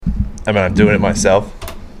I mean, I'm doing it myself.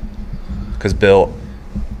 Because Bill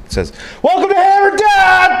says, "Welcome to Hammer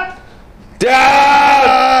Down!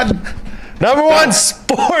 Down! Number one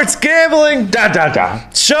sports gambling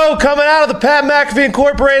show coming out of the Pat McAfee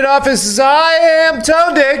Incorporated offices. I am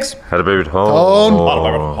Tone Diggs. Had a baby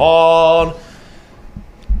Tone.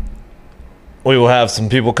 We will have some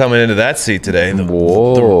people coming into that seat today.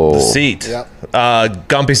 Whoa. The seat. Yep.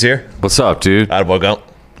 Gumpy's here. What's up, dude? Attaboy Gump.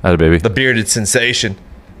 Had a baby. The bearded sensation.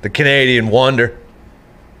 The Canadian wonder.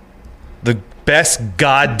 The best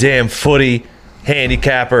goddamn footy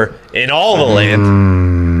handicapper in all the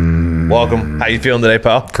land. Welcome. How you feeling today,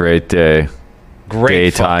 pal? Great day.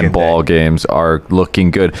 Great Daytime fucking ball day. games are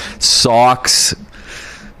looking good. Sox,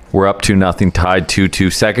 we're up 2-0, tied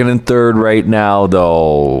 2-2. Second and third right now,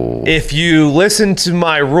 though. If you listen to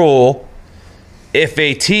my rule, if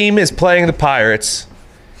a team is playing the Pirates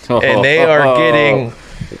and they are getting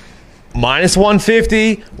minus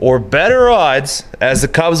 150 or better odds, as the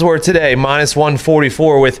Cubs were today, minus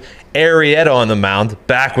 144 with Arrieta on the mound,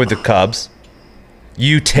 back with the Cubs,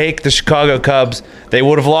 you take the Chicago Cubs. They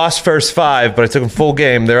would have lost first 5, but I took them full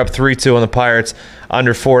game. They're up 3-2 on the Pirates,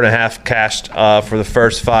 under 4.5 cashed for the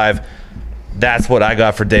first 5. That's what I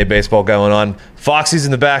got for day baseball going on. Foxy's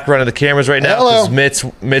in the back running the cameras right now Hello.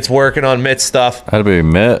 because Mitt's working on Mitt's stuff. Had a baby,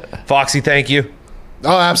 Mitt. Foxy, thank you.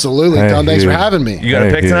 Oh, absolutely. Thank Tom, thanks you. for having me. You got a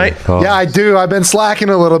pick tonight? Yeah, I do. I've been slacking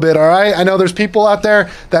a little bit, all right? I know there's people out there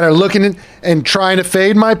that are looking and trying to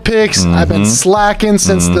fade my picks. I've been slacking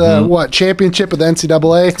since the, championship of the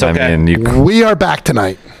NCAA. Okay. I mean, We are back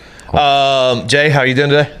tonight. Jay, how are you doing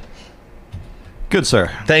today? Good, sir.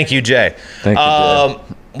 Thank you, Jay. Thank you, Jay.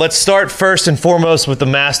 Let's start first and foremost with the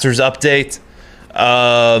Masters update.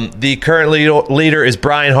 The current leader is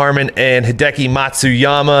Brian Harman and Hideki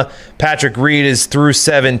Matsuyama. Patrick Reed is through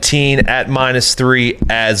 17 at -3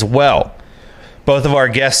 as well. Both of our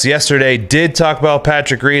guests yesterday did talk about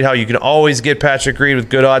Patrick Reed, how you can always get Patrick Reed with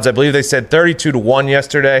good odds. I believe they said 32-1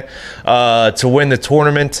 yesterday to win the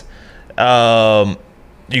tournament.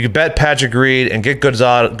 You could bet Patrick Reed and get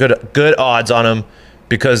good odds on him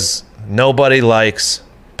because nobody likes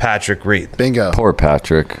Patrick Reed. Bingo. poor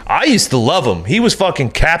Patrick. I used to love him. He was fucking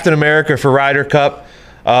Captain America for Ryder Cup.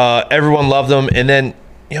 Everyone loved him. And then,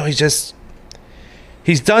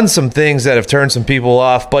 he's done some things that have turned some people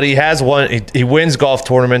off, but he has won. He wins golf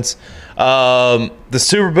tournaments. The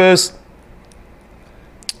Super Boost,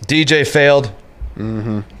 DJ failed.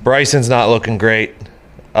 Bryson's not looking great.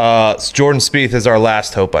 Jordan Spieth is our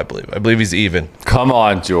last hope, I believe. I believe he's even. Come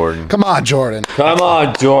on, Jordan. Come on, Jordan. Come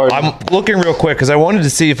on, Jordan. I'm looking real quick because I wanted to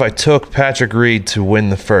see if I took Patrick Reed to win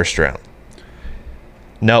the first round.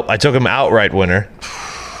 Nope, I took him outright winner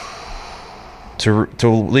to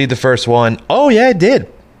lead the first one. Oh yeah, I did.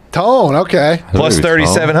 Tone, okay. Plus Tone.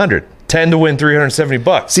 3,700. 10 to win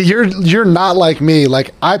 $370. See, you're not like me.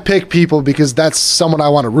 Like, I pick people because that's someone I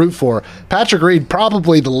want to root for. Patrick Reed,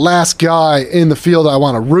 probably the last guy in the field I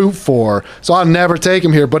want to root for, so I'll never take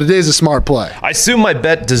him here, but it is a smart play. I assume my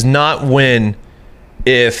bet does not win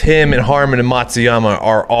if him and Harman and Matsuyama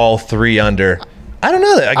are all 3 under. I don't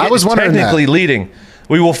know that. I was wondering technically that. leading.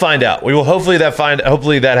 We will find out. We will hopefully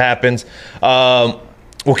that happens.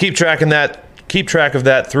 We'll keep track of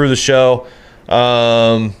that through the show.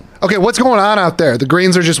 Okay, what's going on out there? The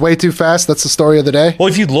greens are just way too fast. That's the story of the day. Well,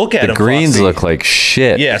 if you look at the them, greens Foxy, look like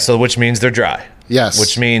shit. yeah, so which means they're dry. Yes.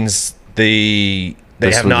 Which means they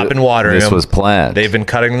This have was- not been watering This them. was planned. They've been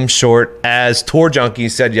cutting them short. As Tour Junkie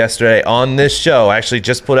said yesterday on this show, I actually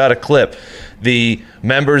just put out a clip. The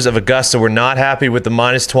members of Augusta were not happy with the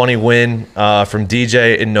 -20 win from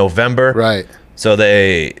DJ in November. Right. So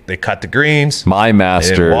they cut the greens. My They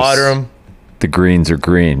Masters. didn't water them. The greens are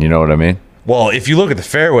green. You know what I mean? Well, if you look at the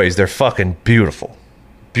fairways, they're fucking beautiful.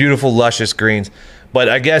 Beautiful, luscious greens. But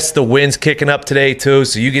I guess the wind's kicking up today, too.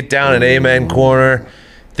 So you get down an Amen corner.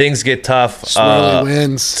 Things get tough. Swirly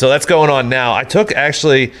winds. So that's going on now. I took,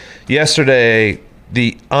 actually, yesterday,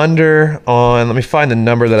 the under on... Let me find the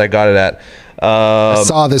number that I got it at. I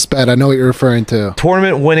saw this bet. I know what you're referring to.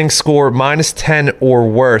 Tournament winning score -10 or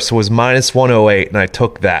worse was -108, and I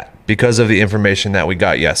took that because of the information that we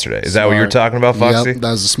got yesterday. Is that what you were talking about, Foxy? Yep,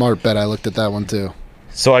 that was a smart bet. I looked at that one too.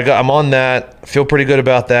 So I'm on that. Feel pretty good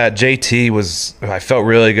about that. JT I felt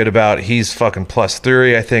really good about. He's fucking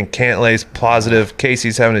 +3. I think Cantlay's positive.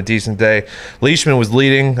 Casey's having a decent day. Leishman was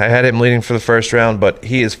leading. I had him leading for the first round, but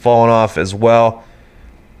he has fallen off as well.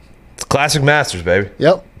 It's classic Masters, baby.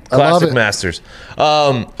 Yep. I love Classic it. Masters.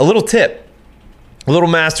 A little tip. A little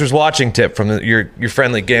Masters watching tip from your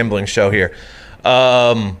friendly gambling show here.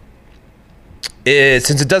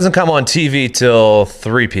 Since it doesn't come on TV till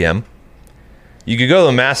 3 p.m., You could go to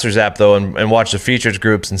the Masters app, though, and watch the features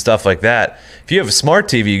groups and stuff like that. If you have a smart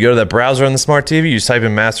TV, you go to that browser on the smart TV, you just type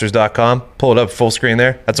in masters.com, pull it up full screen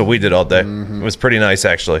there. That's what we did all day. It was pretty nice,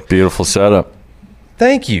 actually. Beautiful setup.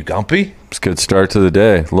 Thank you, Gumpy. It's a good start to the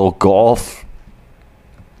day. A little golf.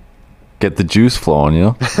 Get the juice flowing, you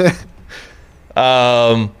know?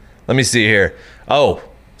 Let me see here. Oh,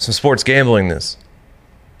 some sports gambling news.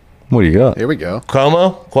 What do you got? Here we go.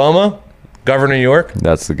 Cuomo, Governor of New York.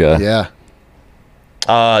 That's the guy. Yeah.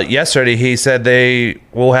 Yesterday, he said they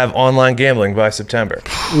will have online gambling by September.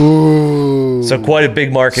 Ooh. So quite a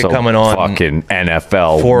big market So coming on. fucking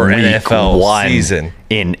NFL for week NFL 1 season.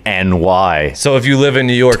 in NY. So if you live in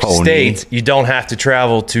New York Tony. State, you don't have to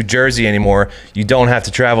travel to Jersey anymore. You don't have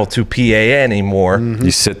to travel to PA anymore.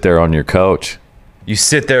 You sit there on your couch. You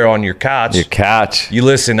sit there on your couch. You catch You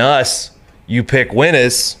listen to us. You pick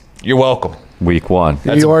winners. You're welcome. week 1.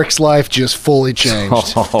 New York's life just fully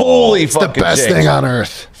changed. Fully It's the fucking best changed. thing on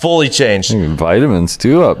earth. Fully changed. Vitamins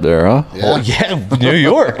too up there, huh? Oh, yeah, New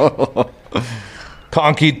York.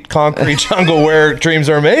 concrete jungle where dreams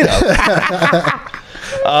are made of.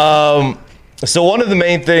 So one of the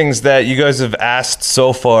main things that you guys have asked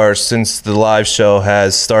so far since the live show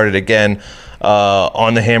has started again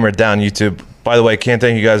on the Hammer It Down YouTube. By the way, can't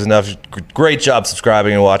thank you guys enough. Great job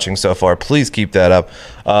subscribing and watching so far. Please keep that up.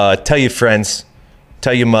 Tell your friends,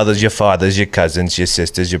 tell your mothers, your fathers, your cousins, your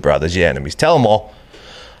sisters, your brothers, your enemies. Tell them all.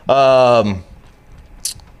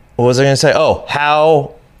 What was I going to say? Oh,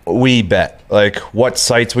 how we bet, like what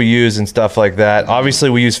sites we use and stuff like that.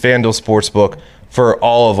 Obviously, we use FanDuel Sportsbook for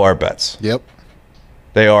all of our bets. Yep.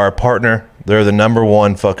 They are a partner. They're the number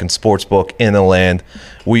one fucking sportsbook in the land.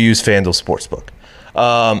 We use FanDuel Sportsbook.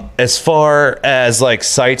 As far as like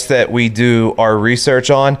sites that we do our research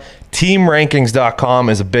on, teamrankings.com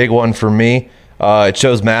is a big one for me. It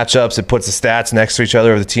shows matchups. It puts the stats next to each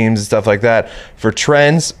other of the teams and stuff like that. For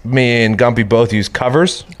trends, me and Gumpy both use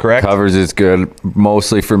Covers, correct? Covers is good.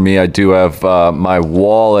 Mostly for me, I do have my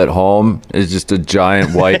wall at home is just a giant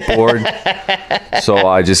whiteboard. So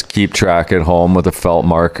I just keep track at home with a felt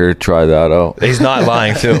marker. Try that out. He's not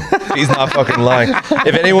lying, too. He's not fucking lying.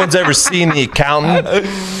 If anyone's ever seen The Accountant,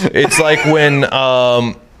 it's like when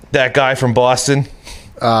that guy from Boston,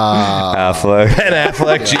 Affleck. Ben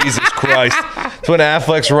Affleck, Jesus Christ. It's when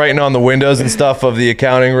Affleck's writing on the windows and stuff of the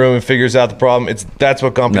accounting room and figures out the problem. That's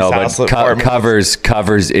what Gumpy's No, house but apartment is.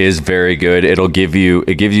 covers is very good. It gives you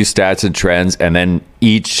stats and trends, and then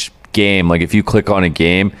each game, like if you click on a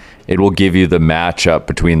game, it will give you the matchup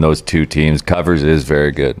between those two teams. Covers is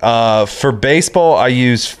very good. For baseball, I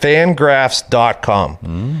use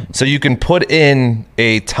fangraphs.com. So you can put in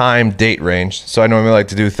a time date range. So I normally like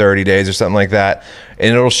to do 30 days or something like that.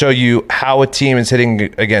 And it'll show you how a team is hitting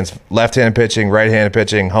against left-handed pitching, right-handed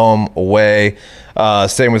pitching, home, away.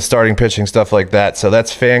 Same with starting pitching, stuff like that. So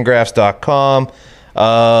that's fangraphs.com.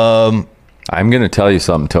 I'm going to tell you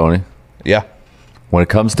something, Tony. Yeah. When it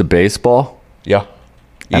comes to baseball, Yeah.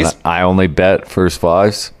 and I only bet first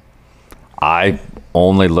fives, I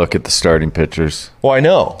only look at the starting pitchers. Well, I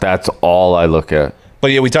know. That's all I look at.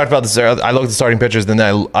 But yeah, we talked about this. I look at the starting pitchers, then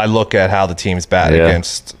I look at how the team's bat Yeah.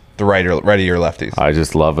 against the righty or lefties. I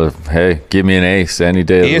just love it. Hey, give me an ace any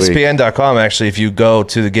day of the week. ESPN.com, actually, if you go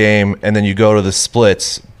to the game and then you go to the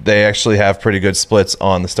splits, they actually have pretty good splits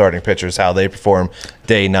on the starting pitchers, how they perform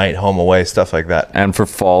day, night, home, away, stuff like that. And for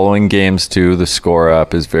following games too, the Score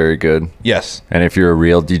app is very good. Yes. And if you're a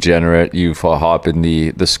real degenerate, you hop in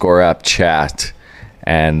the Score app chat,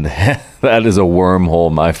 and that is a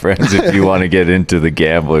wormhole, my friends, if you want to get into the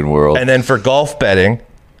gambling world. And then for golf betting,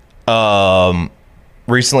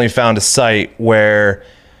 recently found a site where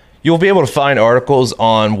you'll be able to find articles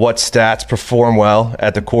on what stats perform well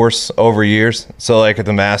at the course over years. So like at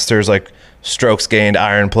the Masters, like strokes gained,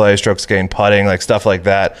 iron play, strokes gained, putting, like stuff like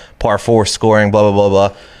that, par 4 scoring, blah, blah, blah,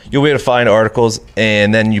 blah. You'll be able to find articles,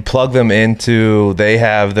 and then you plug them into, they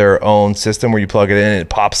have their own system where you plug it in and it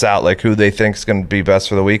pops out like who they think is going to be best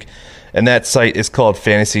for the week. And that site is called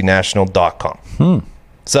fantasynational.com.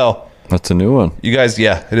 So That's a new one. you guys,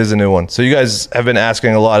 yeah, it is a new one. So you guys have been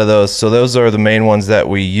asking a lot of those. So those are the main ones that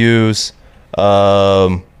we use.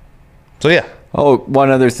 So yeah. Oh, one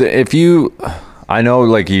other thing. I know,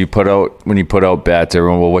 like when you put out bets,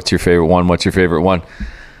 everyone, well, what's your favorite one? What's your favorite one?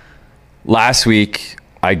 Last week,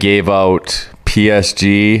 I gave out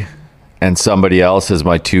PSG and somebody else as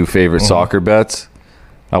my two favorite soccer bets.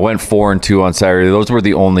 I went 4-2 on Saturday. Those were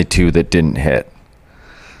the only two that didn't hit.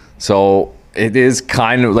 So it is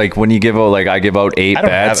kind of like when you give out, like I give out 8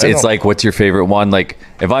 bets, it's like, what's your favorite one? Like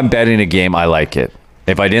if I'm betting a game, I like it.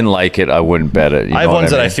 If I didn't like it, I wouldn't bet it. You I have know what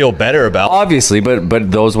ones that I mean? feel better about. Obviously,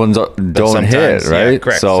 but those ones don't hit, Sometimes, right? Yeah,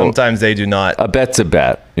 correct. So Sometimes they do not. a bet's a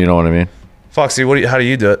bet. You know what I mean? Foxy, how do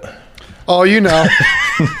you do it? Oh, you know,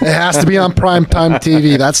 it has to be on primetime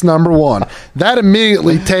TV. That's number one. That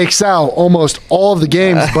immediately takes out almost all of the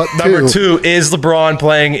games but Number 2 is LeBron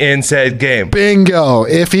playing in said game. Bingo.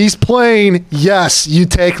 If he's playing, yes, you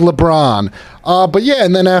take LeBron. But yeah,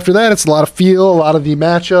 and then after that, it's a lot of feel, a lot of the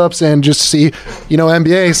matchups, and just see,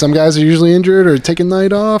 NBA. Some guys are usually injured or take a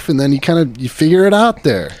night off, and then you figure it out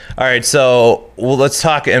there. All right, so let's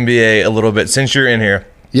talk NBA a little bit since you're in here.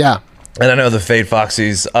 Yeah. And I know the Fade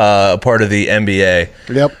Foxy's part of the NBA.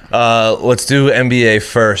 Yep. Let's do NBA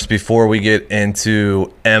first before we get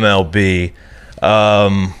into MLB.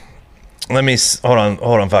 Let me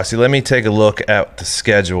hold on, Foxy. Let me take a look at the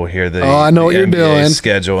schedule here. I know what you're NBA doing.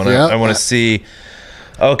 Schedule, and Yep. I want to see.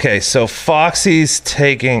 Okay, so Foxy's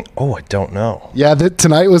taking. Oh, I don't know. Yeah,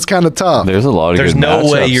 tonight was kind of tough. There's a lot of There's good no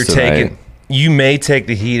way matchups you're tonight. taking. You may take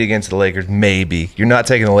the Heat against the Lakers. Maybe you're not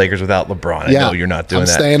taking the Lakers without LeBron. I know you're not doing I'm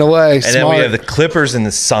that. staying away. And then we have the Clippers and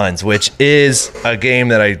the Suns, which is a game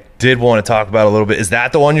that I did want to talk about a little bit. Is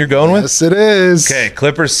that the one you're going with? Yes, it is. Okay,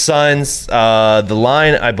 Clippers, Suns. The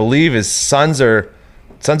line, I believe, is Suns are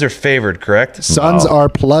favored, correct? Suns are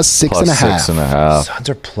plus 6.5. Plus 6.5. Suns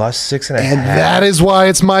are plus 6.5. And that is why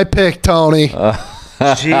it's my pick, Tony.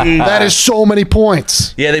 Gee. That is so many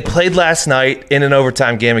points. Yeah, they played last night in an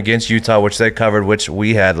overtime game against Utah, which they covered, which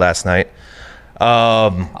we had last night.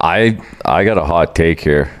 I got a hot take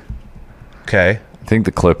here. Okay. I think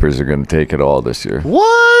the Clippers are going to take it all this year.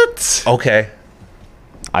 What? Okay.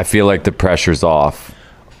 I feel like the pressure's off.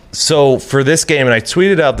 So for this game, and I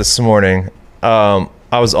tweeted out this morning, I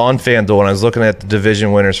was on FanDuel and I was looking at the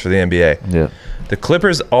division winners for the NBA. Yeah. The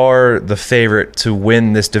Clippers are the favorite to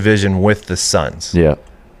win this division with the Suns. Yeah.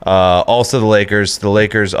 Also the Lakers. The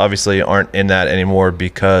Lakers obviously aren't in that anymore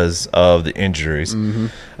because of the injuries.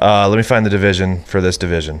 Let me find the division for this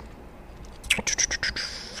division.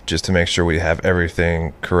 Just to make sure we have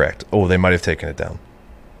everything correct. Oh, they might have taken it down.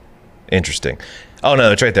 Interesting. Oh,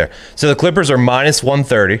 no, it's right there. So the Clippers are minus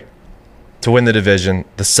 130 to win the division.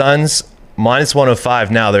 The Suns, minus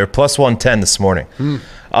 105 now. They're plus 110 this morning.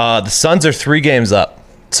 The Suns are 3 games up.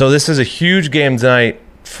 So this is a huge game tonight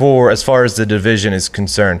for as far as the division is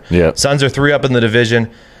concerned. Yeah. Suns are 3 up in the division.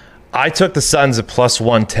 I took the Suns at plus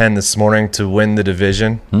 110 this morning to win the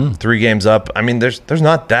division. 3 games up. I mean, there's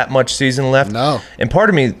not that much season left. No. And part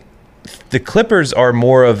of me, the Clippers are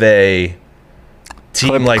more of a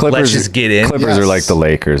team let's just get in. Clippers are Yes. like the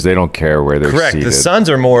Lakers. They don't care where they're Correct. seated. The Suns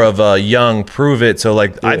are more of a young, prove it. So,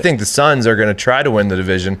 I think the Suns are going to try to win the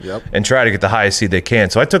division and try to get the highest seed they can.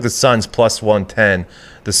 So, I took the Suns plus 110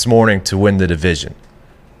 this morning to win the division.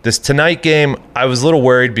 This tonight game, I was a little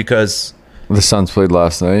worried because The Suns played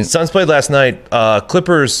last night. Suns played last night.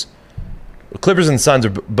 Clippers and Suns are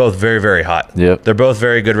both very, very hot. Yep. They're both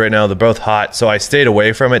very good right now. They're both hot. So I stayed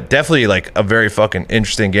away from it. Definitely a very fucking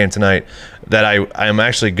interesting game tonight that I'm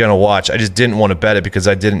actually going to watch. I just didn't want to bet it because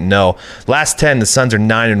I didn't know. Last 10, the Suns are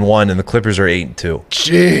 9-1 and the Clippers are 8-2.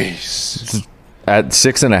 Jeez. At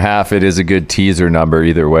 6.5, it is a good teaser number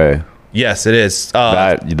either way. Yes, it is.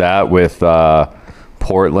 That with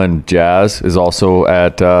Portland Jazz is also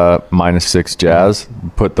at -6 Jazz.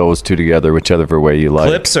 Put those two together, whichever way you like.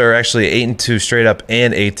 Clips are actually 8-2 straight up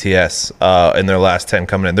and ATS in their last 10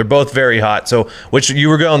 coming in. They're both very hot. So, which you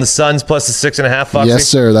were going the Suns plus the 6.5, Foxy? Yes,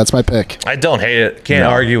 sir. That's my pick. I don't hate it. Can't No.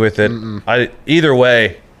 argue with it. Either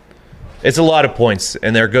way, it's a lot of points,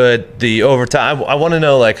 and they're good. The overtime, I want to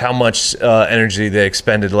know how much energy they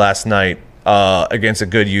expended last night against a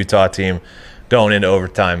good Utah team going into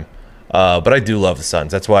overtime. But I do love the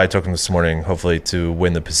Suns. That's why I took them this morning, hopefully to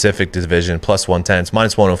win the Pacific Division, plus 110. It's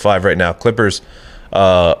minus 105 right now. Clippers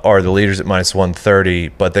are the leaders at minus 130,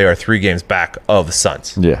 but they are 3 games back of the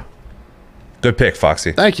Suns. Yeah. Good pick,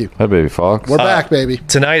 Foxy. Thank you. Hi, baby Fox. We're back, baby.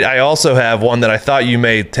 Tonight, I also have one that I thought you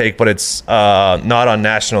may take, but it's not on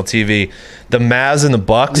national TV. The Mavs and the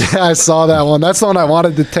Bucks. I saw that one. That's the one I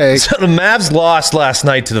wanted to take. So the Mavs lost last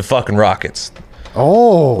night to the fucking Rockets.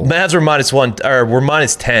 Oh. Mavs were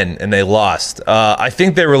minus 10, and they lost. I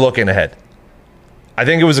think they were looking ahead. I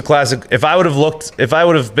think it was a classic. If I would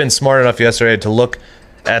have been smart enough yesterday to look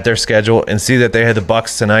at their schedule and see that they had the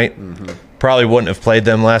Bucks tonight, probably wouldn't have played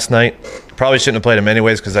them last night. Probably shouldn't have played them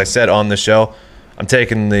anyways because I said on the show, I'm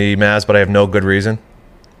taking the Mavs, but I have no good reason. Do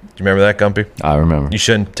you remember that, Gumpy? I remember. You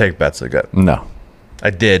shouldn't take bets like that. No. I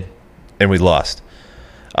did, and we lost.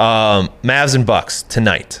 Mavs and Bucks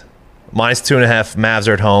tonight. Minus 2.5. Mavs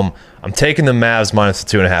are at home. I'm taking the Mavs minus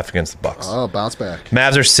the 2.5 against the Bucks. Oh, bounce back.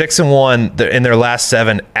 Mavs are 6-1 in their last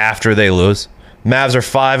 7 after they lose. Mavs are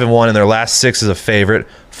 5-1 in their last 6 as a favorite,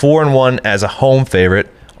 4-1 as a home favorite.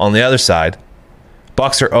 On the other side,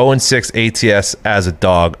 Bucks are 0-6 ATS as a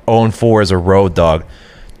dog, 0-4 as a road dog,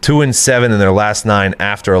 2-7 in their last 9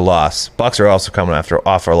 after a loss. Bucks are also coming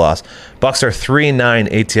off a loss. Bucks are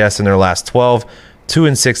 3-9 ATS in their last 12,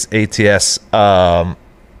 2-6 ATS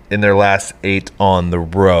in their last 8 on the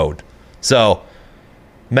road. So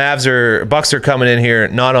Bucks are coming in here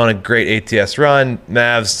not on a great ATS run.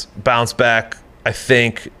 Mavs bounce back. I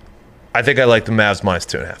think I like the Mavs minus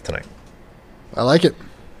 2.5 tonight. I like it.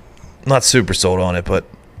 Not super sold on it, but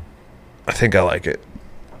I think I like it.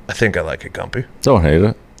 Gumpy. Don't hate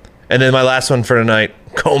it. And then my last one for tonight,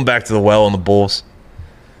 going back to the well on the Bulls.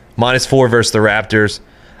 -4 versus the Raptors.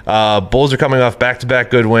 Bulls are coming off back-to-back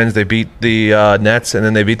good wins. They beat the Nets, and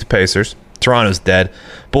then they beat the Pacers. Toronto's dead.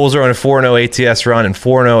 Bulls are on a 4-0 ATS run and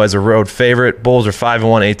 4-0 as a road favorite. Bulls are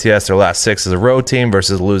 5-1 ATS, their last 6 as a road team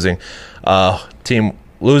versus losing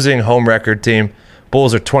home record team.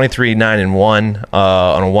 Bulls are 23-9-1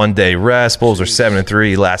 on a one-day rest. Bulls are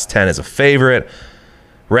 7-3 last 10 as a favorite.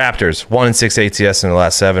 Raptors 1-6 ATS in their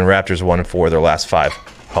last 7. Raptors 1-4 their last 5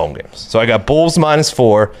 home games. So I got Bulls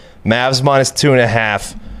 -4, Mavs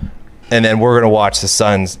 -2.5, and then we're gonna watch the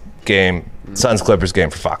Suns Clippers game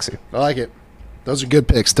for Foxy. I like it. Those are good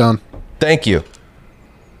picks, Stone. Thank you.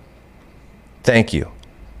 I'm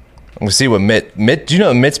gonna see what Mitt. Do you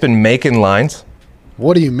know Mitt's been making lines?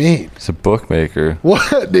 What do you mean? It's a bookmaker.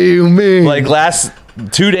 What do you mean? Like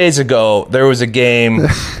 2 days ago, there was a game.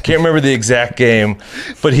 Can't remember the exact game,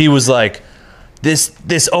 but he was like, "This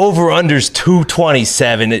over under's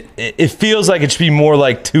 227. It feels like it should be more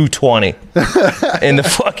like 220." And the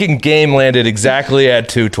fucking game landed exactly at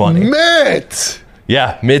 220. Mitt!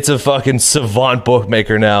 Yeah, Mitt's a fucking savant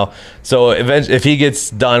bookmaker now. So if he gets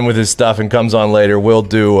done with his stuff and comes on later, we'll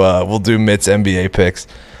do Mitt's NBA picks.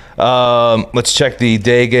 Let's check the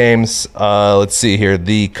day games. Let's see here.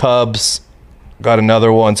 The Cubs got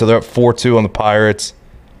another one, so they're up 4-2 on the Pirates.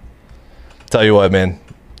 Tell you what, man.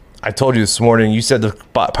 I told you this morning, you said the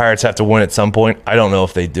Pirates have to win at some point. I don't know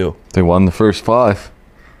if they do. They won the first 5.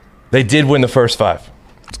 They did win the first 5.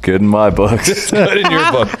 It's good in my books. It's good in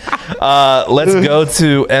your book. Let's go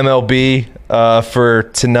to MLB for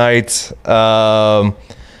tonight.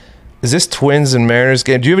 Is this Twins and Mariners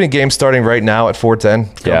game? Do you have any games starting right now at 4:10?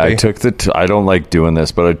 Yeah, I took I don't like doing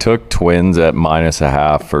this, but I took Twins at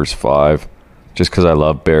 -0.5 first 5, just because I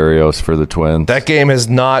love Barrios for the Twins. That game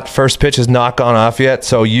first pitch has not gone off yet,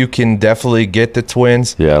 so you can definitely get the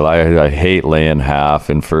Twins. Yeah, I hate laying half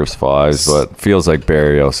in first 5s, but feels like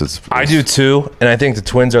Barrios is. I do too, and I think the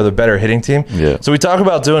Twins are the better hitting team. Yeah. So we talk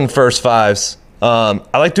about doing first 5s. I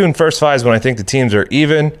like doing first 5s when I think the teams are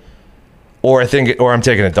even, or I'm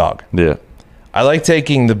taking a dog. Yeah. I like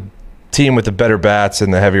taking the team with the better bats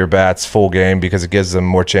and the heavier bats full game because it gives them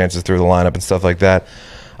more chances through the lineup and stuff like that.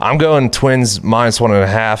 I'm going Twins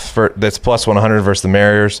 -1.5 that's +100 versus the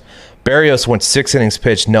Mariners. Barrios went 6 innings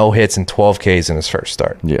pitched, no hits, and 12 Ks in his first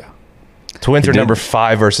start. Yeah. Twins are number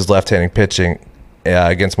 5 versus left-handing pitching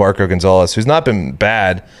against Marco Gonzalez, who's not been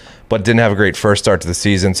bad, but didn't have a great first start to the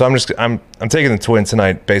season. So I'm taking the Twins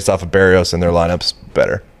tonight based off of Barrios and their lineups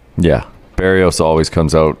better. Yeah. Barrios always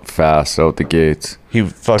comes out fast out the gates. He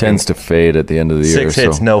fucking tends to fade at the end of the year. 6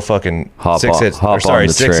 hits, so no fucking hop 6 on- hits. hop Or on sorry,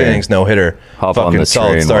 the 6 train. innings, no hitter. Hop on fucking the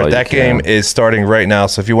solid train start. while That you game can. is starting right now.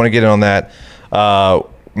 So if you want to get in on that,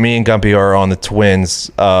 me and Gumpy are on the Twins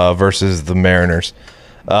versus the Mariners.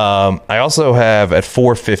 I also have at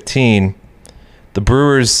 4:15 the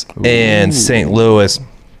Brewers and St. Louis.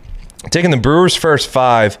 I'm taking the Brewers first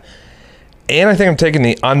 5, and I think I'm taking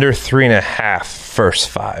the under 3.5 first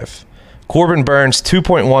 5. Corbin Burns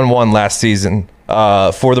 2.11 last season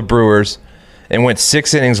for the Brewers, and went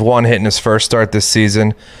 6 innings, 1 hit in his first start this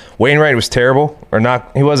season. Wainwright was terrible, or not.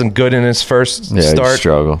 He wasn't good in his first yeah, start.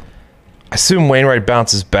 struggle. I assume Wainwright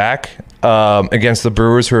bounces back against the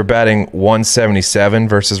Brewers, who are batting 177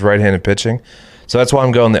 versus right-handed pitching. So that's why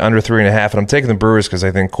I'm going the under 3.5, and I'm taking the Brewers because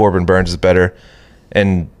I think Corbin Burns is better.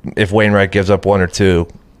 And if Wainwright gives up 1 or 2,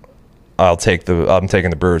 I'm taking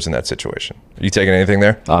the Brewers in that situation. Are you taking anything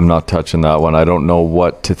there? I'm not touching that one. I don't know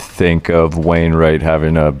what to think of Wainwright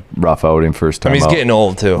having a rough outing first time I mean, he's out. getting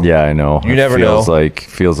old too. Yeah, I know. You never know.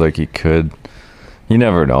 Feels like he could. You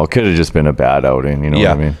never know. It could have just been a bad outing. You know what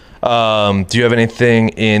I mean? Do you have anything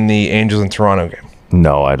in the Angels and Toronto game?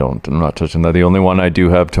 No, I don't. I'm not touching that. The only one I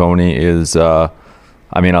do have, Tony, is I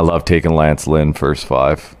love taking Lance Lynn first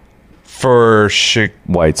 5. For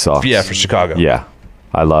White Sox. Yeah, for Chicago. Yeah.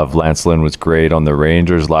 I love Lance Lynn. Was great on the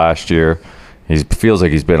Rangers last year. He feels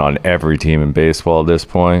like he's been on every team in baseball at this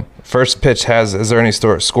point. First pitch is there any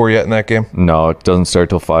score yet in that game? No, it doesn't start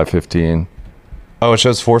till 5:15. Oh, it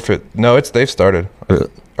shows forfeit. No, they've started.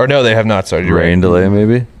 Or no, they have not started. You're Rain right. delay,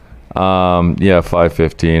 maybe. Yeah,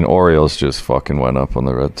 5:15. Orioles just fucking went up on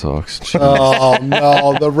the Red Sox. Oh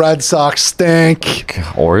no, the Red Sox stink.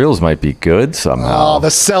 Orioles might be good somehow. Oh, the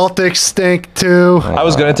Celtics stink too. I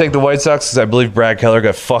was going to take the White Sox because I believe Brad Keller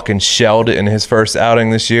got fucking shelled in his first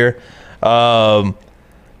outing this year. Who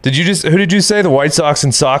did you say? The White Sox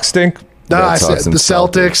and Sox stink? No, Red I Sox said and the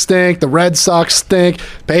Celtics stink. The Red Sox stink.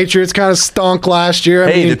 Patriots kind of stunk last year.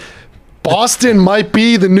 I Hey, mean, Boston might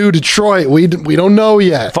be the new Detroit. We don't know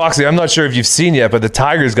yet. Foxy, I'm not sure if you've seen yet, but the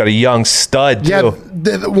Tigers got a young stud, too.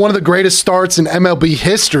 Yeah, one of the greatest starts in MLB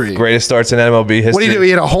history. Greatest starts in MLB history. What did he do?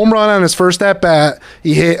 He hit a home run on his first at bat.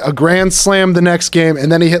 He hit a grand slam the next game,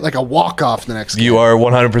 and then he hit like a walk off the next game. You are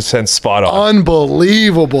 100% spot on.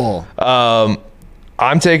 Unbelievable.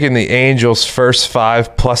 I'm taking the Angels first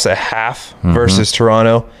 5 plus a half versus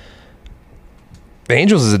Toronto. The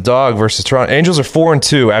Angels is a dog versus Toronto. Angels are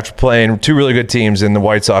 4-2 after playing two really good teams in the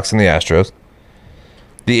White Sox and the Astros.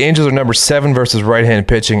 The Angels are number 7 versus right-handed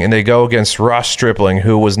pitching, and they go against Ross Stripling,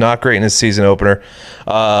 who was not great in his season opener.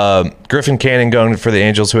 Griffin Canning going for the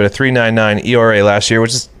Angels, who had a 3.99 ERA last year,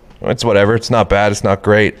 which is it's whatever. It's not bad. It's not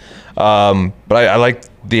great. But I like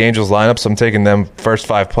the Angels lineup, so I'm taking them first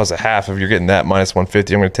 5 plus a half. If you're getting that minus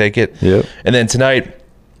 150, I'm going to take it. Yep. And then tonight,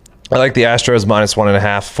 I like the Astros minus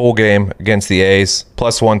 1.5 full game against the A's,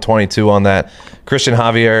 plus 122 on that. Christian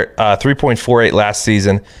Javier, 3.48 last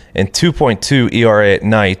season and 2.2 ERA at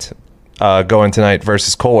night going tonight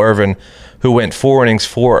versus Cole Irvin, who went 4 innings,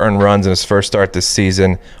 4 earned runs in his first start this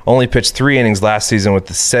season. Only pitched 3 innings last season with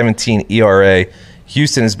the 17 ERA.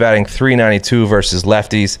 Houston is batting 392 versus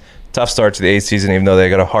lefties. Tough start to the A's season, even though they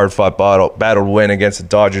got a hard-fought battled win against the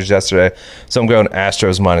Dodgers yesterday. So I'm going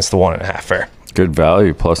Astros minus the 1.5 fair. Good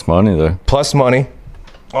value, plus money there. Plus money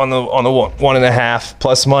on the 1.5.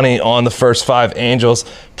 Plus money on the first 5 Angels.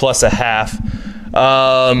 Plus a half.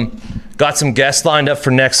 Got some guests lined up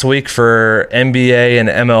for next week for NBA and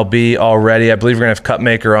MLB already. I believe we're going to have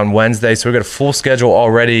Cupmaker on Wednesday, so we've got a full schedule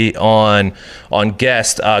already on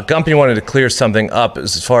guests. Gumpy wanted to clear something up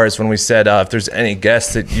as far as when we said if there's any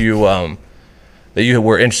guests that you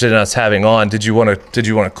were interested in us having on. Did you want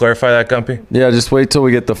to clarify that, Gumpy? Yeah, just wait till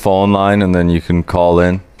we get the phone line and then you can call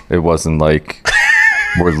in. It wasn't like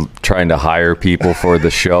we're trying to hire people for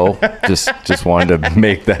the show. Just wanted to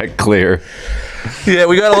make that clear. Yeah,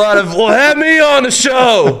 we got a lot of, well, have me on the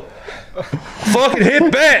show. Fucking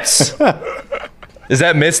hit bets. Is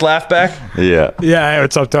that Mitt's laugh back? Yeah. Yeah, hey,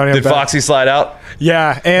 what's up, Tony? I'm Did back. Foxy slide out?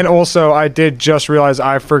 Yeah, and also I did just realize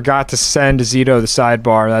I forgot to send Zito the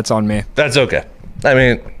sidebar. That's on me. That's okay. I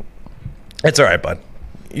mean, it's all right, bud.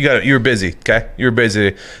 You were busy, okay? You were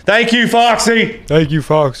busy. Thank you, Foxy. Thank you,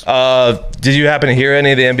 folks. Did you happen to hear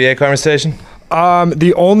any of the NBA conversation?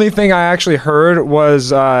 The only thing I actually heard was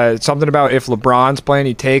something about if LeBron's playing,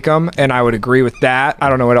 he'd take him, and I would agree with that. I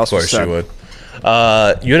don't know what else Of was course said. you would.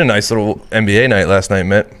 You had a nice little NBA night last night,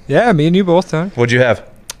 Mitt. Yeah, me and you both, Tony. What'd you have?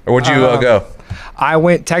 Or what'd you go? I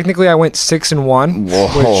went 6-1. Whoa.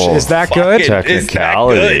 Which, is that good? Fucking- Is that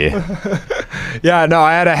good? Technicality. Yeah, no,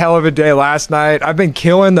 I had a hell of a day last night. I've been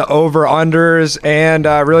killing the over-unders, and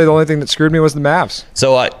really the only thing that screwed me was the Mavs.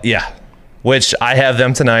 So, yeah, which I have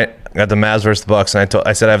them tonight. I got the Mavs versus the Bucks, and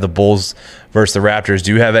I said I have the Bulls versus the Raptors.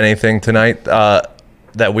 Do you have anything tonight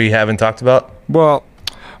that we haven't talked about? Well,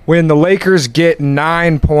 when the Lakers get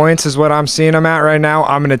 9 points is what I'm seeing them at right now,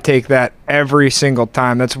 I'm going to take that every single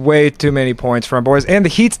time. That's way too many points for my boys. And the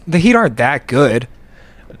Heat aren't that good.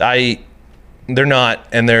 They're not,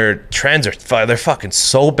 and their trends are they're fucking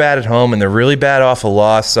so bad at home, and they're really bad off a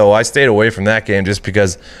loss. So I stayed away from that game just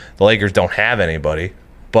because the Lakers don't have anybody.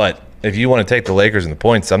 But if you want to take the Lakers and the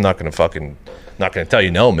points, I'm not going to tell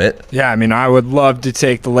you no, Mitt. Yeah, I mean, I would love to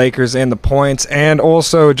take the Lakers and the points. And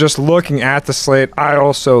also, just looking at the slate, I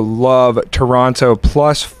also love Toronto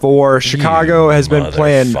 +4. Chicago has been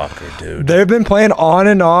playing. Motherfucker, dude. They've been playing on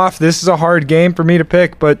and off. This is a hard game for me to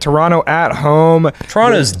pick, but Toronto at home.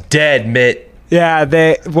 Toronto's dead, Mitt. Yeah,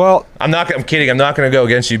 I'm kidding. I'm not going to go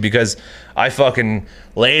against you because I fucking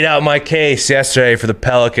laid out my case yesterday for the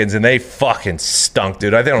Pelicans, and they fucking stunk,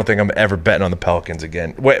 dude. I don't think I'm ever betting on the Pelicans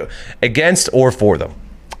again. Wait, against or for them?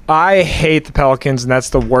 I hate the Pelicans, and that's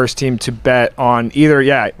the worst team to bet on either.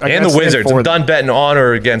 Yeah, And the Wizards. I'm done betting on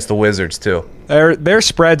or against the Wizards, too. Their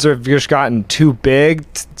spreads have just gotten too big,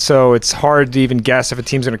 so it's hard to even guess if a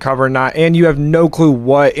team's going to cover or not. And you have no clue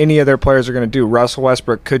what any of their players are going to do. Russell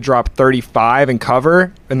Westbrook could drop 35 and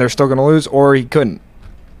cover, and they're still going to lose, or he couldn't.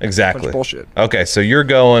 Exactly. Bunch of bullshit. Okay, so you're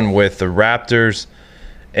going with the Raptors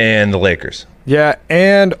and the Lakers. Yeah,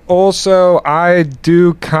 and also I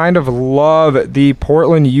do kind of love the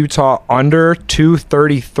Portland Utah under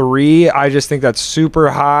 233. I just think that's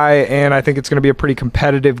super high, and I think it's going to be a pretty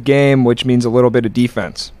competitive game, which means a little bit of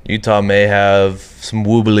defense. Utah may have some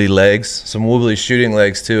wobbly legs, some wobbly shooting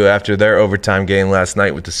legs too after their overtime game last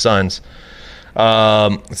night with the Suns.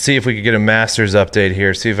 Let's see if we could get a Masters update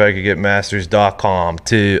here. See if I could get Masters.com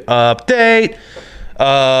to update.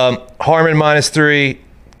 Harman -3.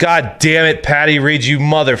 God damn it, Patty Reed, you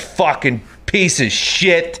motherfucking piece of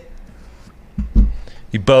shit.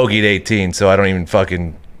 You bogeyed 18, so I don't even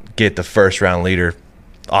fucking get the first round leader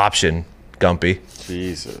option, Gumpy.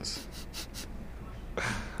 Jesus.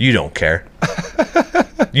 You don't care.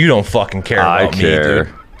 You don't fucking care about me, dude.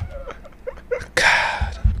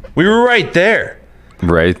 God. We were right there.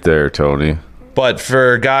 Right there, Tony. But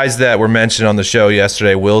for guys that were mentioned on the show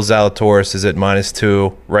yesterday, Will Zalatoris is at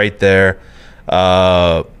 -2, right there.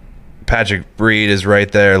 Patrick Reed is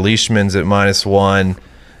right there. Leishman's at -1.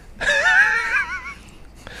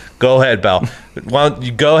 Go ahead, Bal. Why don't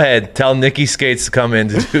you go ahead? Tell Nikki Skates to come in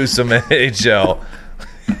to do some NHL.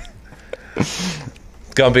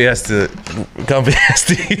 Gumpy has to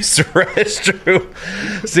use the restroom.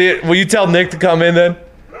 See, will you tell Nick to come in then?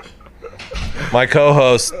 My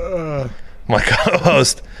co-host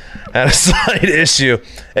had a slight issue.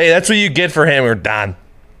 Hey, that's what you get for Hammer Don.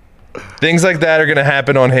 Things like that are going to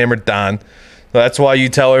happen on Hammer Don. That's why you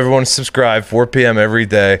tell everyone to subscribe 4 p.m. every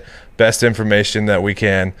day. Best information that we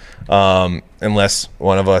can, unless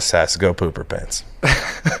one of us has to go poop our pants.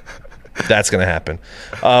 That's going to happen.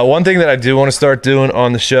 One thing that I do want to start doing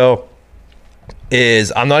on the show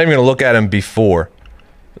is I'm not even going to look at them before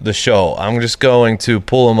the show. I'm just going to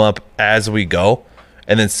pull them up as we go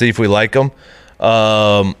and then see if we like them.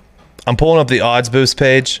 I'm pulling up the odds boost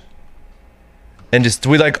page. And just, do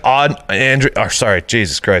we like Andre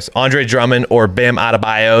Drummond or Bam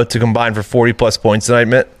Adebayo to combine for 40-plus points tonight,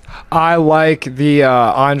 Mitt? I like the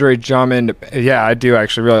Andre Drummond. Yeah, I do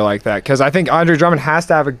actually really like that because I think Andre Drummond has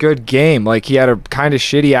to have a good game. Like, he had a kind of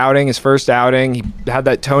shitty outing, his first outing. He had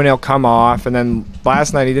that toenail come off, and then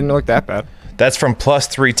last night he didn't look that bad. That's from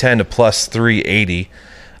 +310 to +380.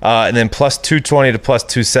 And then +220 to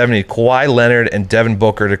 +270. Kawhi Leonard and Devin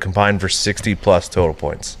Booker to combine for 60-plus total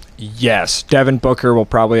points. Yes, Devin Booker will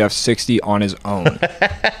probably have 60 on his own.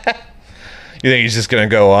 You think he's just going to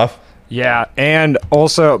go off? Yeah, and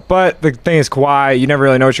also, but the thing is, Kawhi, you never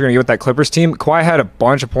really know what you're going to get with that Clippers team. Kawhi had a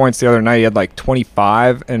bunch of points the other night. He had like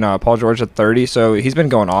 25, and Paul George had 30, so he's been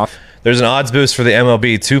going off. There's an odds boost for the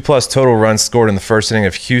MLB. 2+ total runs scored in the first inning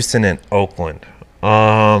of Houston and Oakland.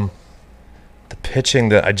 The pitching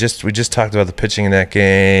that we just talked about the pitching in that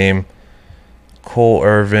game. Cole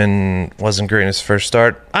Irvin wasn't great in his first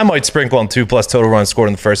start. I might sprinkle on 2+ total runs scored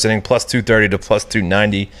in the first inning, +230 to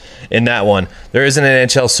 +290 in that one. There is an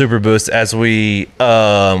NHL Super Boost as we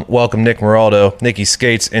welcome Nick Moraldo, Nikki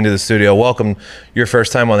Skates, into the studio. Welcome, your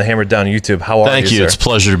first time on the Hammer Down YouTube. How are you, Thank you. sir? It's a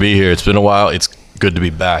pleasure to be here. It's been a while. It's good to be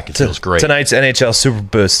back. It feels great. Tonight's NHL Super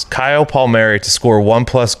Boost, Kyle Palmieri to score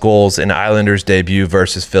 1+ goals in Islanders debut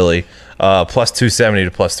versus Philly, +270 to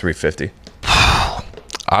 +350.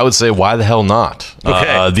 I would say, why the hell not?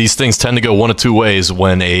 Okay. These things tend to go one of two ways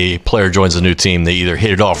when a player joins a new team. They either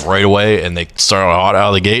hit it off right away and they start hot out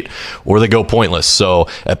of the gate, or they go pointless. So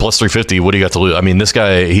at +350, what do you got to lose? I mean, this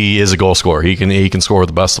guy, he is a goal scorer. He can score with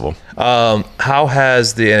the best of them. How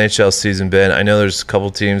has the NHL season been? I know there's a couple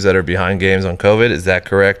teams that are behind games on COVID. Is that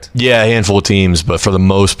correct? Yeah, a handful of teams, but for the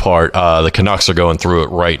most part, the Canucks are going through it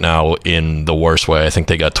right now in the worst way. I think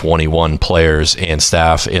they got 21 players and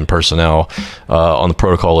staff and personnel on the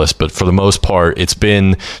protocol list, but for the most part, it's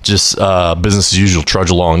been just business as usual,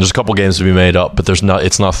 trudge along. There's a couple games to be made up, but it's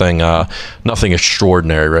nothing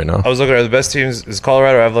extraordinary right now. I was looking at the best teams. Is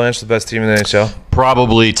Colorado Avalanche the best team in the NHL?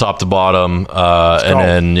 Probably top to bottom, and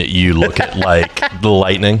then you look at like the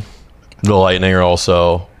Lightning. The Lightning are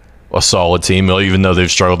also a solid team, even though they've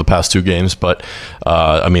struggled the past two games. But,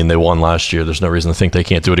 I mean, they won last year. There's no reason to think they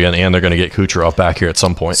can't do it again, and they're going to get Kucherov back here at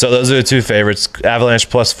some point. So those are the two favorites. Avalanche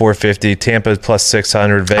 +450, Tampa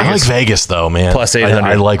 +600, Vegas. I like Vegas, though, man. +800.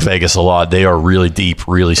 I like Vegas a lot. They are really deep,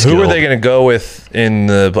 really skilled. Who are they going to go with in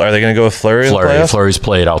the – are they going to go with Fleury in the playoffs? Fleury's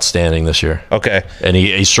played outstanding this year. Okay. And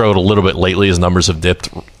he struggled a little bit lately. His numbers have dipped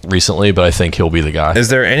recently, but I think he'll be the guy. Is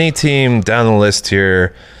there any team down the list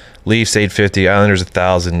here Leafs 850, Islanders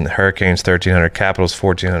 1,000, Hurricanes 1,300, Capitals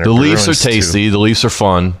 1,400. The Leafs are Bruins 2. tasty. The Leafs are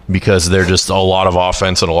fun because they're just a lot of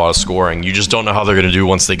offense and a lot of scoring. You just don't know how they're going to do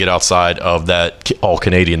once they get outside of that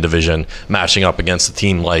all-Canadian division, matching up against a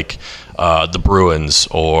team like the Bruins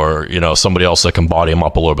or somebody else that can body them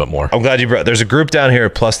up a little bit more. I'm glad you brought. There's a group down here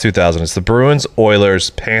at plus 2,000. It's the Bruins,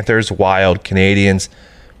 Oilers, Panthers, Wild, Canadians,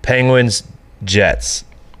 Penguins, Jets.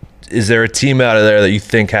 Is there a team out of there that you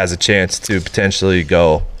think has a chance to potentially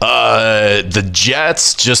go? The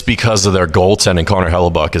Jets, just because of their goaltending, Connor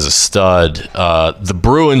Hellebuck is a stud. The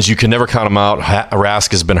Bruins, you can never count them out.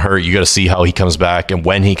 Rask has been hurt. You got to see how he comes back and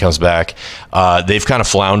when he comes back. They've kind of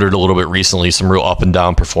floundered a little bit recently, some real up and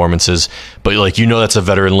down performances. But that's a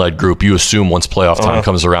veteran-led group. You assume once playoff time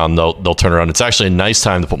comes around, they'll turn around. It's actually a nice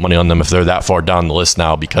time to put money on them if they're that far down the list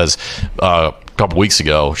now because a couple weeks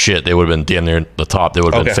ago, they would have been damn near the top. They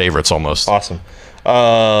would have been favorites almost. Awesome.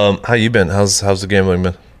 How you been? How's the gambling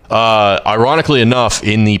been? Ironically enough,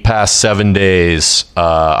 in the past 7 days,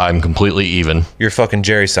 I'm completely even. You're fucking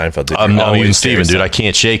Jerry Seinfeld, dude. I'm even Steven, dude. I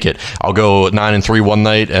can't shake it. I'll go 9-3 one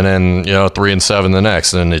night and then 3-7 the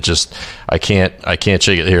next, and it just I can't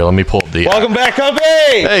shake it. Here, let me pull up the. Welcome back, Gumpy.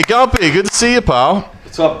 Hey, Gumpy, good to see you, pal.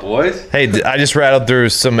 What's up, boys? Hey, I just rattled through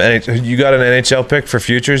some. You got an NHL pick for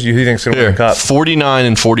futures? Who do you think's gonna win the cup?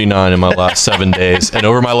 49-49 in my last 7 days, and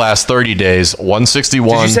over my last 30 days,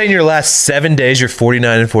 161. Did you say in your last 7 days you're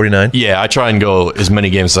 49-49? Yeah, I try and go as many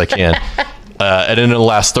games as I can. And in the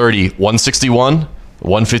last 30, 161,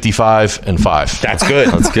 155, and 5. That's good.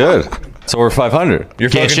 That's good. So we're 500. You're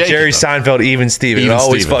Can't fucking shake Jerry it, though. Seinfeld, even Steven. It Even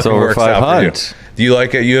always Steven. fucking So we're works out for you. 500. Do you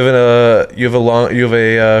like it? You have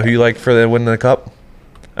who you like for the winning the cup?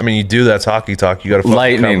 I mean, you do. That's hockey talk. You got to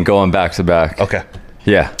Lightning going back to back. Okay.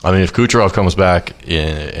 Yeah. I mean, if Kucherov comes back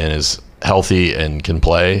and is healthy and can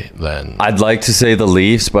play, then I'd like to say the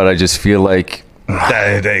Leafs, but I just feel like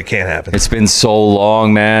That can't happen. it's been so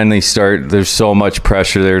long, man. There's so much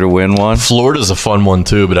pressure there to win one. Florida's a fun one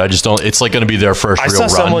too. But I just don't. It's like going to be their first I real saw run.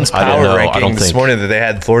 someone's I don't power know. I ranking don't this think morning that they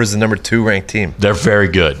had Florida's the number 2 ranked team. they're very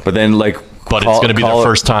good. But then, But it's going to be their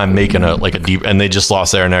first time making a deep, and they just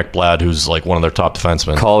lost Aaron Ekblad, who's like one of their top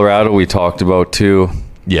defensemen. Colorado, we talked about too.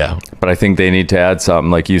 Yeah, But I think they need to add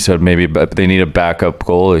something, like you said. Maybe they need a backup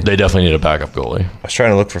goalie. they definitely need a backup goalie. I was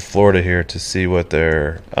trying to look for Florida here to see what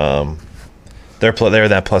they're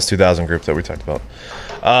that plus 2,000 group that we talked about.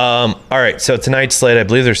 All right, so tonight's slate, I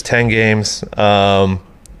believe there's 10 games.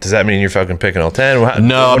 Does that mean you're fucking picking all 10? No, What I'm do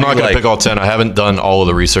not you going to like? pick all 10. I haven't done all of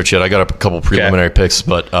the research yet. I got a couple preliminary picks,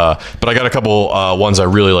 but I got a couple ones I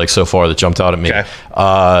really like so far that jumped out at me.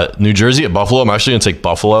 Okay. New Jersey at Buffalo. I'm actually going to take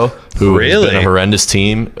Buffalo, who has Really? been a horrendous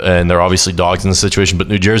team, and they're obviously dogs in the situation. But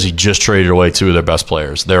New Jersey just traded away 2 of their best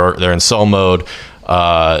players. They're in sell mode.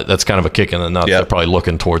 That's kind of a kick in the nuts. Yep. They're probably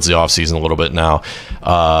looking towards the offseason a little bit now.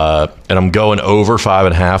 And I'm going over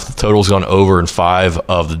 5.5. The total's gone over in 5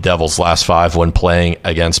 of the Devils' last 5 when playing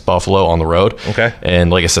against Buffalo on the road. Okay. And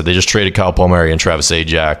like I said, they just traded Kyle Palmieri and Travis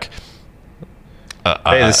Zajac.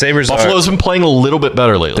 Hey, the Sabres Buffalo's been playing a little bit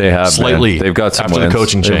better lately. They have slightly. Man. They've got some after wins. the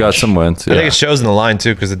coaching change. They've got some wins. I Yeah. think it shows in the line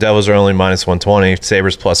too because the Devils are only minus 120,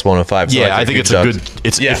 Sabres plus 105. So Yeah, I think it's a good.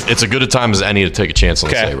 Yeah. It's a good a time as any to take a chance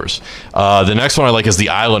on the Okay. Sabres. The next one I like is the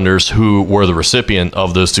Islanders, who were the recipient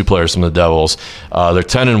of those 2 players from the Devils. They're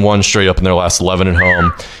 10-1 straight up in their last 11 at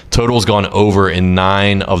home. Total's gone over in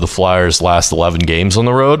 9 of the Flyers' last 11 games on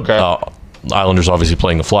the road. Okay. Islanders obviously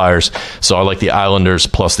playing the Flyers, so I like the Islanders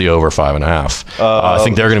plus the over 5.5. I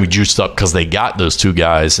think they're going to be juiced up because they got those 2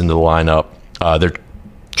 guys into the lineup. They're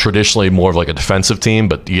traditionally more of like a defensive team,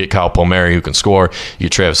 but you get Kyle Palmieri who can score. You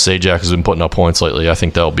get Travis Zajac who's been putting up points lately. I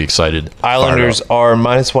think they'll be excited. Islanders are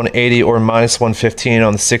minus 180 or minus 115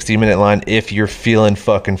 on the 60-minute line if you're feeling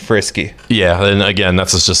fucking frisky. Yeah, and again,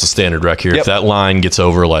 that's just a standard rec here. Yep. If that line gets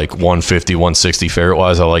over like 150, 160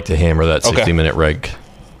 favorite-wise, I like to hammer that 60-minute reg.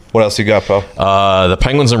 What else you got, Po? The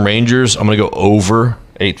Penguins and Rangers, I'm going to go over.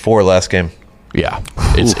 8-4 last game. Yeah,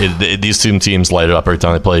 these 2 teams light it up every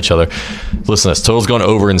time they play each other. Listen, this total's gone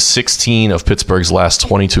over in 16 of Pittsburgh's last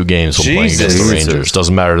 22 games when playing against the Jesus. Rangers.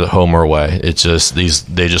 Doesn't matter home or away. It's just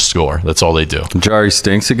they just score. That's all they do. Jari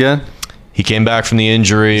stinks again. He came back from the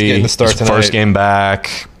injury. He's getting the start His tonight. first game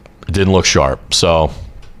back, it didn't look sharp. So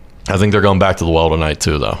I think they're going back to the well tonight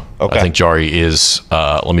too, though. Okay. I think Jari is.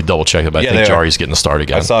 Let me double check it, but Yeah, I think they are. Jari's getting the start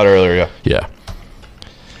again. I saw it earlier, yeah. Yeah.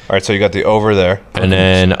 All right, so you got the over there. And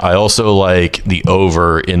then I also like the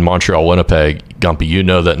over in Montreal, Winnipeg. Gumpy, you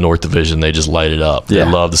know that North Division, they just light it up. They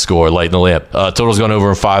Yeah. love to score, lighting the lamp. Total's gone over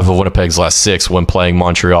in 5 of Winnipeg's last 6 when playing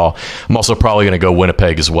Montreal. I'm also probably going to go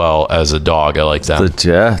Winnipeg as well as a dog. I like The them.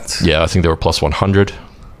 Jets. Yeah, I think they were plus 100.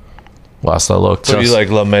 Last I looked. So you like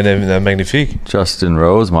La Magnifique? Justin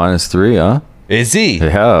Rose -3, huh? Is he?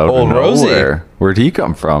 Yeah, out of Old Rosie. nowhere. Where'd he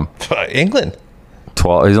come from? England.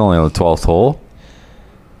 12. He's only on the 12th hole.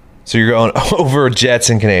 So you're going over Jets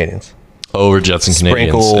and Canadians. over Jets and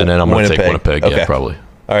Canadians, Sprinkle and then I'm going to take Winnipeg. Okay. Yeah, probably.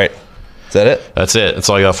 All right. Is that it? That's it. That's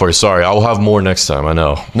all I got for you. Sorry, I will have more next time. I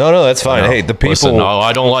know. No, that's fine. Hey, the people. Listen, no,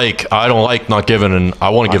 I don't like not giving, and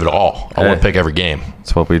I want to give it all. I want to pick every game.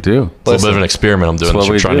 That's what we do. It's a little bit of an experiment I'm doing. That's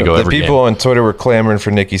what I'm trying we to go do. The every people game. on Twitter were clamoring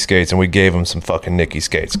for Nikki Skates, and we gave them some fucking Nikki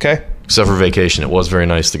Skates. Okay. Except for vacation, it was very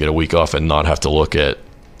nice to get a week off and not have to look at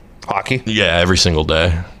Hockey. every single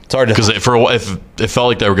day. It's hard to Because it felt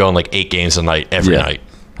like they were going like 8 games a night every night.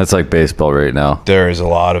 That's like baseball right now. There is a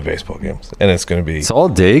lot of baseball games, and it's going to be It's all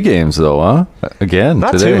day games though, huh? Again,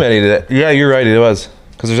 not today. too many today. Yeah, you're right. It was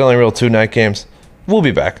because there's only real 2 night games. We'll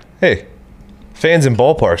be back. Hey, fans in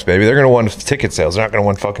ballparks, baby. They're going to want ticket sales. They're not going to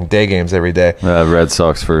want fucking day games every day. Red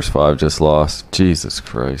Sox first 5 just lost. Jesus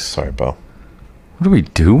Christ. Sorry, Bo. What are we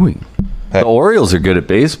doing? Hey. The Orioles are good at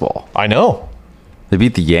baseball. I know. They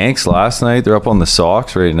beat the Yanks last night. They're up on the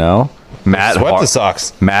Sox right now. Sweat the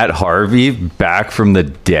Sox. Matt Harvey back from the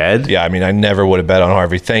dead. Yeah, I mean, I never would have bet on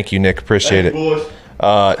Harvey. Thank you, Nick. Appreciate it.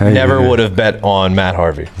 Never would have bet on Matt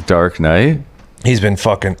Harvey. Dark Knight. He's been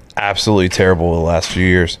fucking absolutely terrible the last few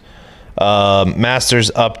years.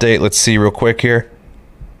 Masters update. Let's see real quick here.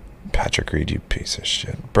 Patrick Reed, you piece of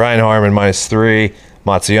shit. Brian Harmon -3.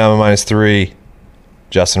 Matsuyama -3.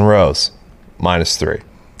 Justin Rose -3.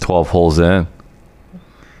 12 holes in.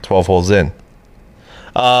 12 holes in.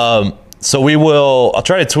 So I'll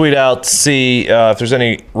try to tweet out to see if there's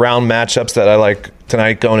any round matchups that I like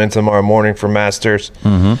tonight going into tomorrow morning for Masters.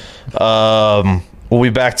 We'll be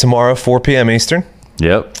back tomorrow, 4 p.m. Eastern.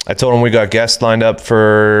 Yep. I told him we got guests lined up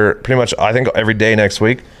for pretty much, I think, every day next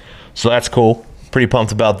week. So that's cool. Pretty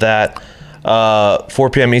pumped about that. 4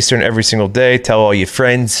 p.m. Eastern every single day. Tell all your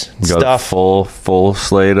friends and Got stuff. a full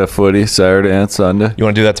slate of footy Saturday and Sunday. You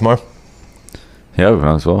want to do that tomorrow? Yeah, we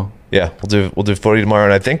might as well. Yeah, we'll do footy tomorrow,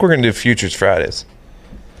 and I think we're gonna do futures Fridays.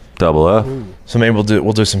 Double F. So maybe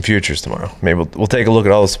we'll do some futures tomorrow. Maybe we'll take a look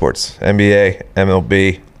at all the sports: NBA,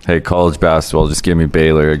 MLB. Hey, college basketball, just give me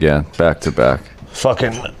Baylor again, back to back.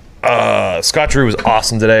 Fucking Scott Drew was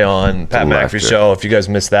awesome today on Pat Electric. McAfee's show. If you guys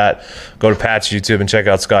missed that, go to Pat's YouTube and check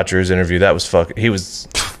out Scott Drew's interview. That was fucking. He was.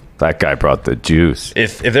 That guy brought the juice.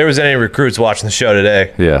 If there was any recruits watching the show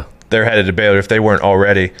today, Yeah, they're headed to Baylor. If they weren't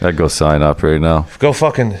already, I'd go sign up right now. go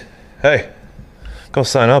fucking. Hey, go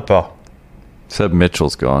sign up, pal. Except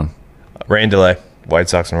Mitchell's gone. Rain delay. White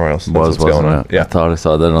Sox and Royals. That's what's Wasn't going on. it? Yeah, I thought I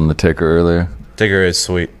saw that on the ticker earlier. Tigger is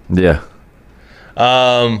sweet. Yeah.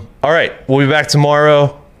 All right, we'll be back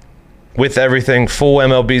tomorrow with everything. Full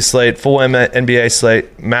MLB slate, full NBA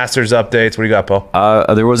slate, Masters updates. What do you got, Paul?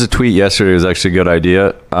 There was a tweet yesterday. It was actually a good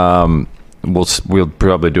idea. We'll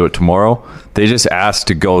probably do it tomorrow. They just asked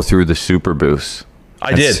to go through the Super Boost.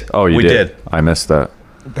 I did. Oh, you We did? I missed that.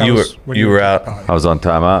 You were out. I was on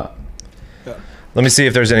timeout. Let me see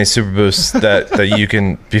if there's any super boosts that you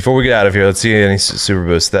can. Before we get out of here, let's see any super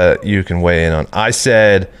boosts that you can weigh in on. I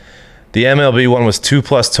said the MLB one was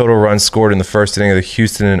 2+ total runs scored in the first inning of the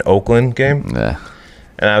Houston and Oakland game, Yeah.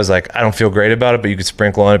 and I was like, I don't feel great about it, but you could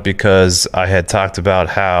sprinkle on it because I had talked about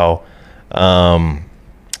how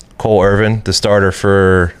Cole Irvin, the starter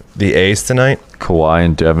for the A's tonight, Kawhi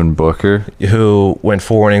and Devin Booker. who went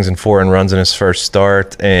 4 innings and 4 earned runs in his first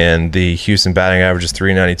start, and the Houston batting average is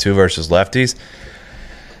 .392 versus lefties.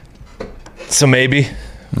 So maybe,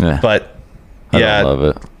 Yeah. but I yeah, don't love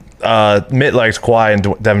it. Mitt likes Kawhi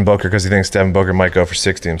and Devin Booker because he thinks Devin Booker might go for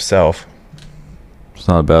 60 himself. It's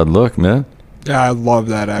not a bad look, man. Yeah, I love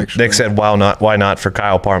that actually. Nick said, Why not for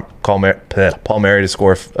Kyle Palmieri to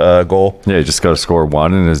score a goal?" Yeah, he just got to score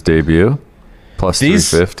 1 in his debut. Plus These-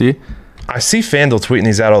 350. I see FanDuel tweeting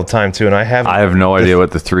these out all the time too, and I have no idea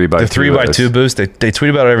what the 3x2 the 3x2 boost. They tweet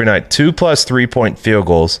about it every night. 2+ 3-point field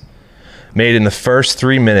goals made in the first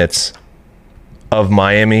 3 minutes of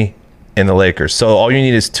Miami and the Lakers. So all you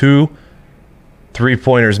need is 2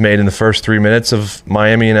 3-pointers made in the first 3 minutes of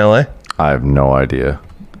Miami and LA. I have no idea.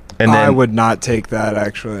 And then I would not take that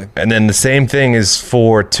actually. And then the same thing is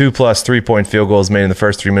for 2+ 3-point field goals made in the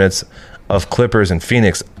first 3 minutes of Clippers and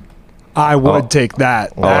Phoenix. I would take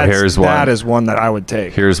that. Here's one. That is one that I would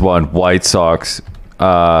take. Here's one. White Sox,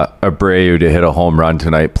 Abreu to hit a home run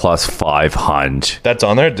tonight, plus 500. That's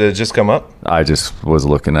on there? Did it just come up? I just was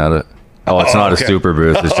looking at it. Oh, it's not okay. a super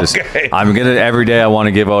boost. It's just Okay. I'm gonna every day I want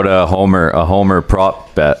to give out a homer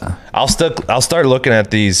prop bet. I'll start looking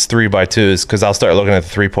at these 3x2s because I'll start looking at the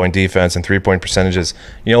 3-point defense and 3-point percentages.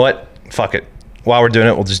 You know what? Fuck it. While we're doing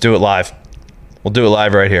it, we'll just do it live. We'll do it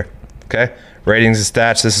live right here. Okay. Ratings and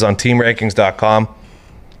stats. This is on teamrankings.com.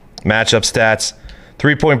 Matchup stats.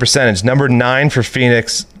 3-point percentage. Number 9 for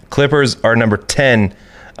Phoenix. Clippers are number 10 in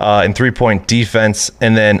 3-point defense.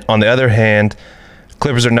 And then on the other hand,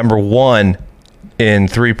 Clippers are number 1 in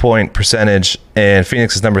 3-point percentage, and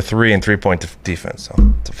Phoenix is number 3 in 3-point defense. So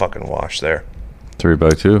it's a fucking wash there.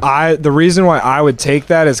 3x2. The reason why I would take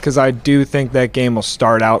that is because I do think that game will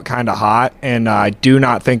start out kind of hot, and I do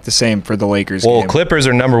not think the same for the Lakers Well, game. Clippers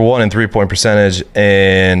are number 1 in 3-point percentage,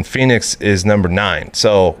 and Phoenix is number 9.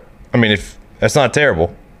 So, I mean, if that's not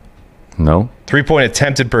terrible. No. 3-point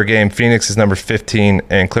attempted per game, Phoenix is number 15,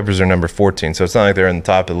 and Clippers are number 14. So it's not like they're in the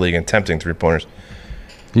top of the league in attempting 3-pointers.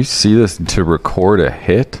 You see this to record a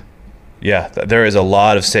hit? Yeah, there is a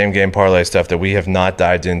lot of same-game parlay stuff that we have not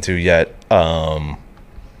dived into yet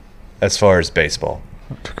as far as baseball.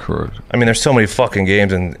 I mean, there's so many fucking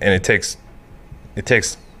games, and it takes a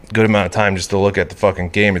good amount of time just to look at the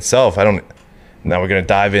fucking game itself. Now we're going to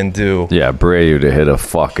dive into... Yeah, Brady to hit a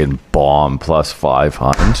fucking bomb plus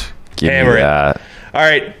 500. Give Hammer me it. that. All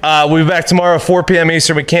right, we'll be back tomorrow at 4 p.m.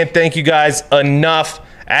 Eastern. We can't thank you guys enough.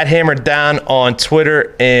 At Hammer Down on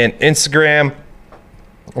Twitter and Instagram.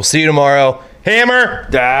 We'll see you tomorrow. Hammer!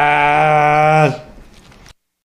 Dad.